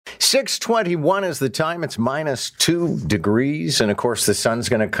6:21 is the time. It's -2 degrees. And of course, the sun's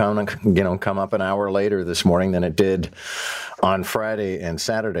going to come up an hour later this morning than it did on Friday and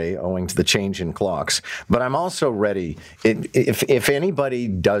Saturday, owing to the change in clocks. But I'm also ready. If anybody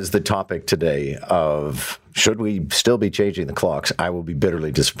does the topic today of should we still be changing the clocks, I will be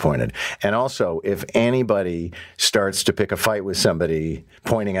bitterly disappointed. And also, if anybody starts to pick a fight with somebody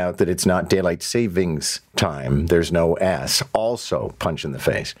pointing out that it's not daylight savings time, there's no S, also punch in the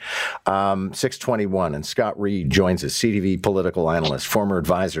face. 6:21, and Scott Reid joins us, CTV Political Analyst, former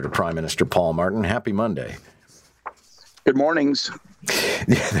advisor to Prime Minister Paul Martin. Happy Monday. Good mornings.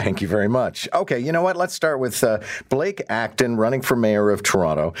 Thank you very much. Okay, you know what? Let's start with Blake Acton running for mayor of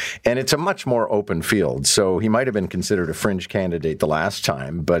Toronto, and it's a much more open field. So he might have been considered a fringe candidate the last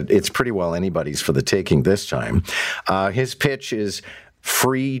time, but it's pretty well anybody's for the taking this time. His pitch is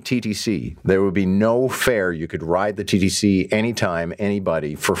free TTC. There would be no fare. You could ride the TTC anytime,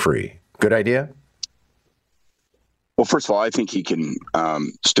 anybody, for free. Good idea? Well, first of all, I think he can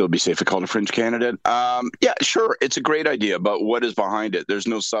still be safely called a fringe candidate. Yeah, sure, it's a great idea, but what is behind it? There's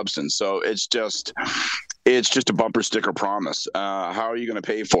no substance. So it's just a bumper sticker promise. How are you going to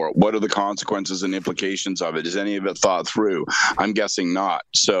pay for it? What are the consequences and implications of it? Is any of it thought through? I'm guessing not.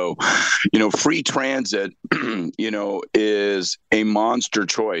 So, free transit, is a monster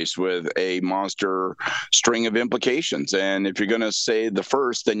choice with a monster string of implications. And if you're going to say the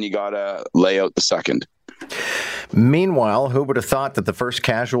first, then you got to lay out the second. Meanwhile, who would have thought that the first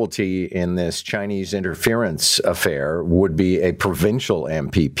casualty in this Chinese interference affair would be a provincial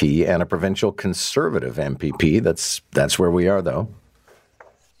MPP and a provincial Conservative MPP? That's where we are, though.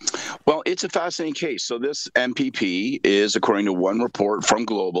 Well, it's a fascinating case. So this MPP is, according to one report from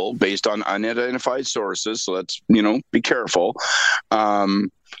Global, based on unidentified sources. So let's, be careful.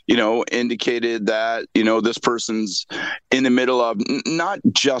 Indicated that, this person's in the middle of not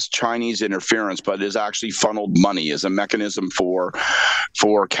just Chinese interference, but is actually funneled money as a mechanism for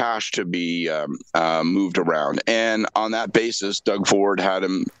cash to be moved around. And on that basis, Doug Ford had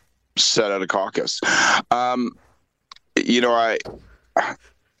him set out a caucus.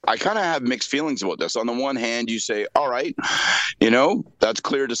 I kind of have mixed feelings about this. On the one hand, you say, all right, that's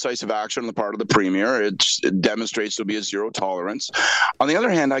clear, decisive action on the part of the premier. It demonstrates there'll be a zero tolerance. On the other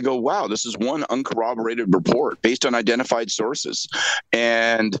hand, I go, wow, this is one uncorroborated report based on identified sources.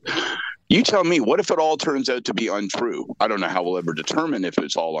 And you tell me, what if it all turns out to be untrue? I don't know how we'll ever determine if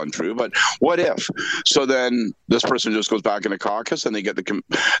it's all untrue, but what if? So then this person just goes back in a caucus and they get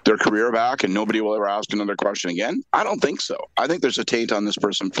their career back and nobody will ever ask another question again? I don't think so. I think there's a taint on this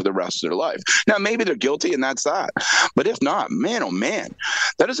person for the rest of their life. Now, maybe they're guilty and that's that. But if not, man, oh man,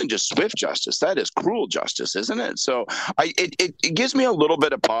 that isn't just swift justice. That is cruel justice, isn't it? So it gives me a little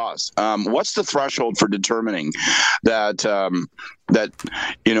bit of pause. What's the threshold for determining that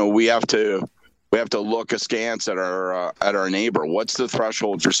we have to look askance at our neighbor? What's the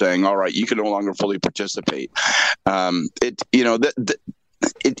threshold for saying, all right, you can no longer fully participate?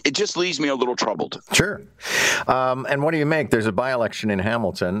 It just leaves me a little troubled. Sure. And what do you make? There's a by-election in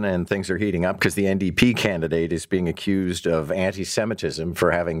Hamilton, and things are heating up because the NDP candidate is being accused of anti-Semitism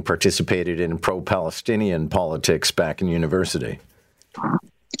for having participated in pro-Palestinian politics back in university.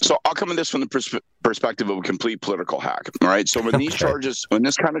 So I'll come at this from the perspective of a complete political hack. All right. So when these charges, when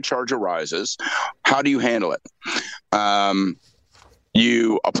this kind of charge arises, how do you handle it?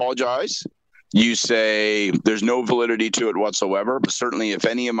 You apologize. You say there's no validity to it whatsoever. But certainly, if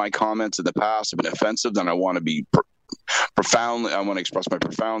any of my comments in the past have been offensive, then I want to be profoundly. I want to express my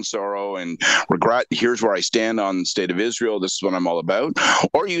profound sorrow and regret. Here's where I stand on the state of Israel. This is what I'm all about.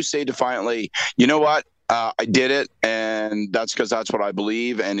 Or you say defiantly, you know what? I did it, and that's because that's what I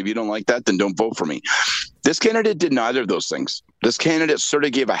believe. And if you don't like that, then don't vote for me. This candidate did neither of those things. This candidate sort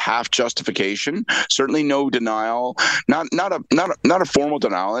of gave a half justification, certainly no denial, not a formal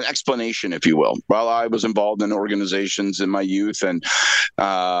denial, an explanation, if you will. Well, I was involved in organizations in my youth, and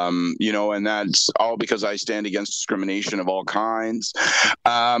and that's all because I stand against discrimination of all kinds.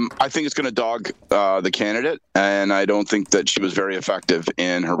 I think it's going to dog the candidate, and I don't think that she was very effective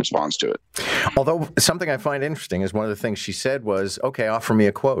in her response to it. Although something I find interesting is one of the things she said was, okay, offer me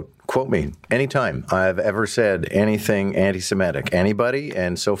a quote. Quote me anytime I've ever said anything anti-Semitic. Anybody?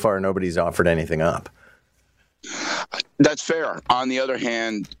 And so far, nobody's offered anything up. That's fair. On the other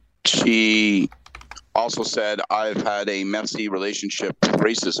hand, she also said, I've had a messy relationship with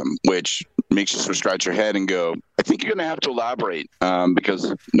racism, which makes you sort of scratch your head and go, I think you're going to have to elaborate because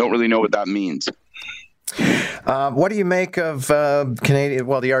I don't really know what that means. What do you make of Canadian,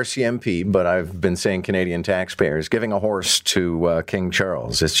 well, the RCMP, but I've been saying Canadian taxpayers, giving a horse to King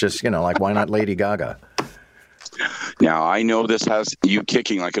Charles? It's just, like, why not Lady Gaga? Now, I know this has you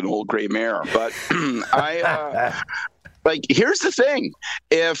kicking like an old gray mare, but here's the thing.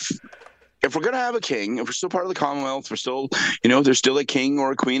 If we're going to have a king, if we're still part of the Commonwealth, we're still, there's still a king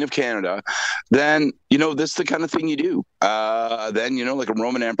or a queen of Canada, then, this is the kind of thing you do. Then, like a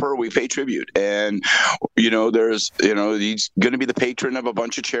Roman emperor, we pay tribute. And, he's going to be the patron of a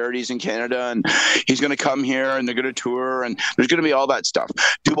bunch of charities in Canada, and he's going to come here and they're going to tour, and there's going to be all that stuff.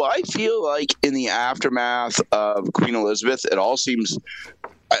 Do I feel like in the aftermath of Queen Elizabeth, it all seems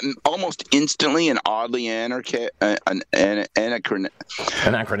almost instantly and oddly anachronistic.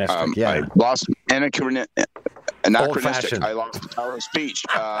 Yeah, I lost anachronistic. I lost the power of speech.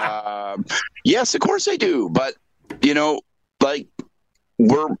 Yes, of course I do. But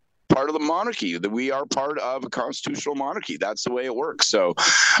we're part of the monarchy. That we are part of a constitutional monarchy. That's the way it works. So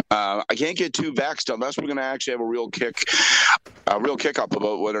I can't get too vexed unless we're going to actually have a real kick up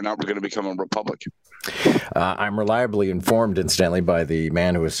about whether or not we're going to become a republic. I'm reliably informed, incidentally, by the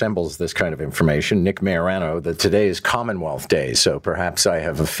man who assembles this kind of information, Nick Majorano, that today is Commonwealth Day. So perhaps I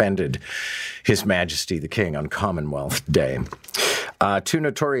have offended His Majesty the King on Commonwealth Day. Two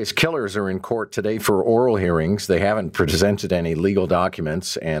notorious killers are in court today for oral hearings. They haven't presented any legal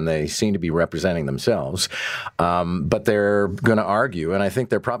documents, and they seem to be representing themselves. But they're going to argue, and I think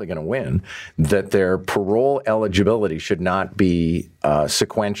they're probably going to win, that their parole eligibility should not be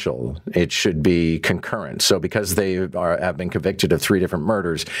sequential. It should be concurrent. So because they have been convicted of 3 different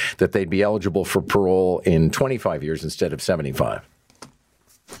murders, that they'd be eligible for parole in 25 years instead of 75.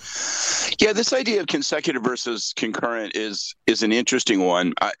 Yeah, this idea of consecutive versus concurrent is an interesting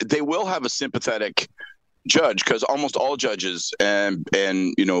one. They will have a sympathetic judge because almost all judges and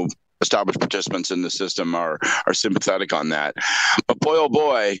established participants in the system are sympathetic on that. But boy, oh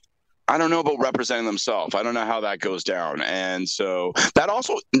boy, I don't know about representing themselves. I don't know how that goes down. And so that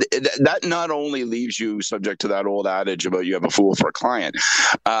not only leaves you subject to that old adage about you have a fool for a client.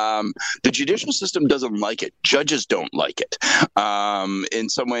 The judicial system doesn't like it. Judges don't like it. In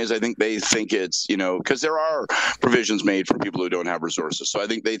some ways, I think they think it's, because there are provisions made for people who don't have resources. So I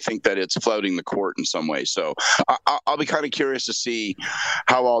think they think that it's flouting the court in some way. So I'll be kind of curious to see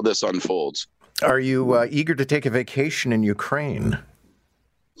how all this unfolds. Are you eager to take a vacation in Ukraine?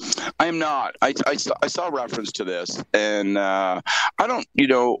 I am not. I saw reference to this, and I don't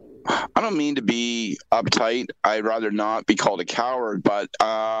mean to be uptight. I'd rather not be called a coward, but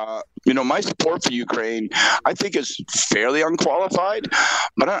my support for Ukraine, I think, is fairly unqualified.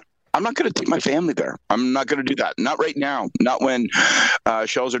 But I'm not going to take my family there. I'm not going to do that. Not right now. Not when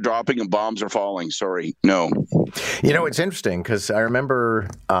shells are dropping and bombs are falling. Sorry. No. It's interesting because I remember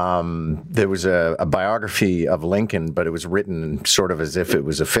there was a biography of Lincoln, but it was written sort of as if it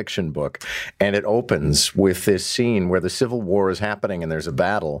was a fiction book. And it opens with this scene where the Civil War is happening and there's a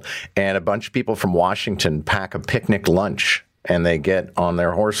battle, and a bunch of people from Washington pack a picnic lunch. And they get on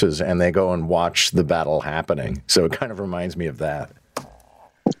their horses and they go and watch the battle happening. So it kind of reminds me of that.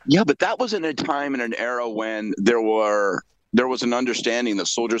 Yeah, but that was in a time and an era when there was an understanding that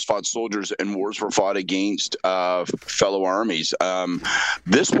soldiers fought soldiers and wars were fought against fellow armies.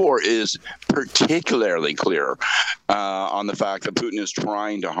 This war is particularly clear on the fact that Putin is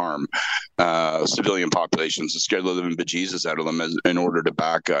trying to harm civilian populations and scare the living bejesus out of them in order to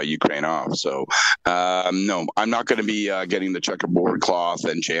back Ukraine off. So, no, I'm not going to be getting the checkerboard cloth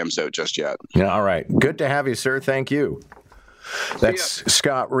and jams out just yet. Yeah, all right. Good to have you, sir. Thank you. That's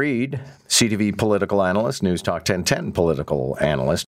Scott Reid, CTV Political Analyst, News Talk 1010 Political Analyst.